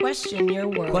Question your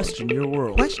world. Question your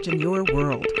world. Question your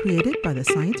world. Created by the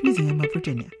Science Museum of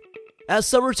Virginia. As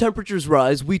summer temperatures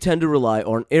rise, we tend to rely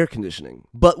on air conditioning.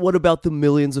 But what about the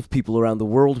millions of people around the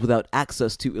world without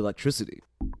access to electricity?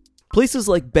 Places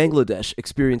like Bangladesh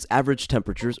experience average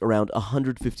temperatures around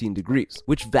 115 degrees,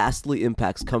 which vastly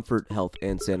impacts comfort, health,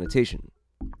 and sanitation.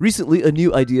 Recently, a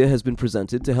new idea has been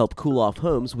presented to help cool off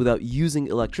homes without using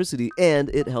electricity, and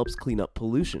it helps clean up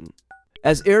pollution.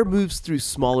 As air moves through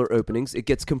smaller openings, it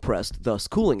gets compressed, thus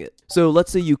cooling it. So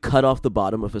let's say you cut off the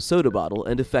bottom of a soda bottle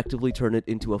and effectively turn it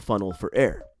into a funnel for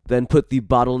air. Then put the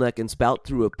bottleneck and spout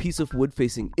through a piece of wood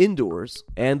facing indoors,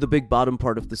 and the big bottom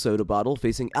part of the soda bottle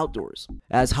facing outdoors.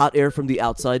 As hot air from the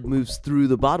outside moves through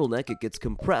the bottleneck, it gets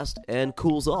compressed and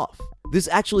cools off. This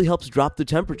actually helps drop the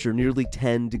temperature nearly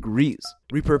 10 degrees,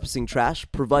 repurposing trash,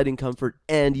 providing comfort,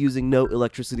 and using no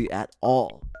electricity at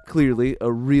all. Clearly,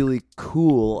 a really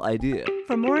cool idea.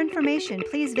 For more information,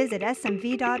 please visit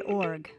smv.org.